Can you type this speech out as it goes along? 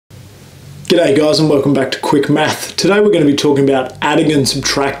G'day guys and welcome back to Quick Math. Today we're going to be talking about adding and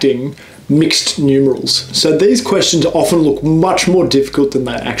subtracting mixed numerals. So these questions often look much more difficult than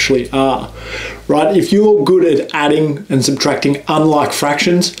they actually are, right? If you're good at adding and subtracting unlike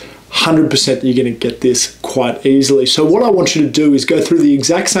fractions, 100% you're going to get this quite easily. So what I want you to do is go through the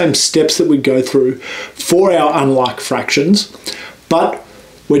exact same steps that we go through for our unlike fractions, but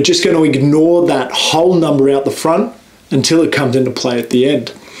we're just going to ignore that whole number out the front until it comes into play at the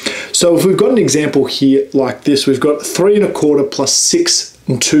end. So if we've got an example here like this, we've got 3 1/4 plus 6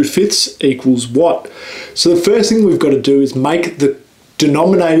 2/5 equals what? So the first thing we've got to do is make the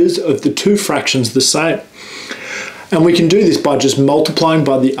denominators of the two fractions the same. And we can do this by just multiplying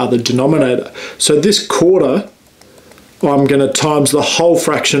by the other denominator. So this quarter, I'm going to times the whole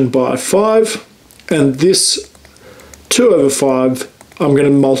fraction by 5, and this 2/5, I'm going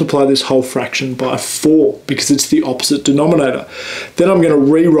to multiply this whole fraction by 4 because it's the opposite denominator. Then I'm going to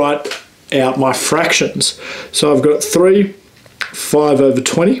rewrite out my fractions. So I've got 3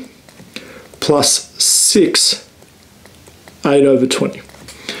 5/20 plus 6 8/20.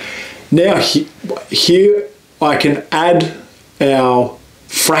 Now here I can add our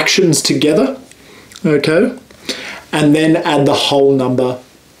fractions together, okay, and then add the whole number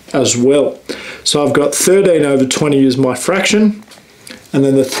as well. So I've got 13/20 is my fraction, and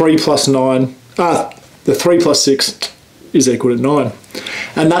then the 3 plus 6 is equal to 9.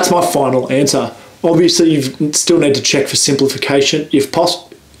 And that's my final answer. Obviously, you still need to check for simplification if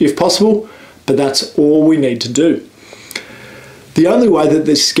possible, but that's all we need to do. The only way that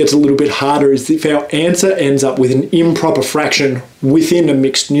this gets a little bit harder is if our answer ends up with an improper fraction within a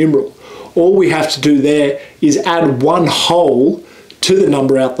mixed numeral. All we have to do there is add one whole to the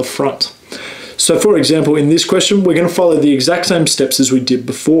number out the front. So for example, in this question, we're going to follow the exact same steps as we did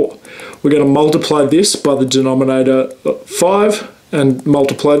before. We're going to multiply this by the denominator 5 and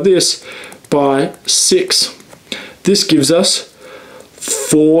multiply this by 6. This gives us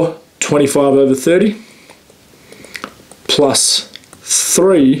 4 25/30 plus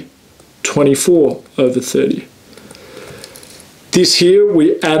 3 24/30. This here,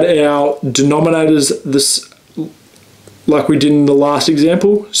 we add our denominators this like we did in the last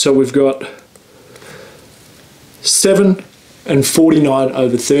example. So we've got 7 and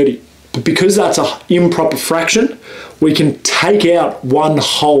 49/30. But because that's an improper fraction, we can take out one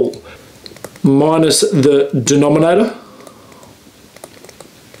whole minus the denominator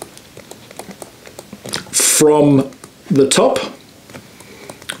from the top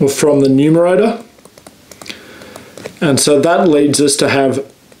or from the numerator. And so that leads us to have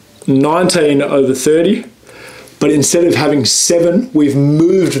 19/30. But instead of having 7, we've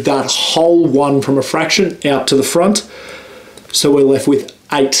moved that whole one from a fraction out to the front. So we're left with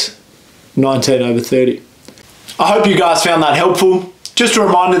 8 19/30. I hope you guys found that helpful. Just a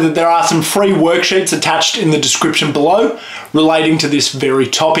reminder that there are some free worksheets attached in the description below relating to this very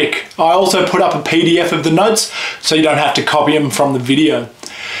topic. I also put up a PDF of the notes so you don't have to copy them from the video.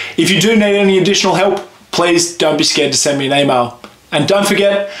 If you do need any additional help, please don't be scared to send me an email. And don't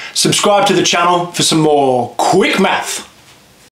forget, subscribe to the channel for some more quick math.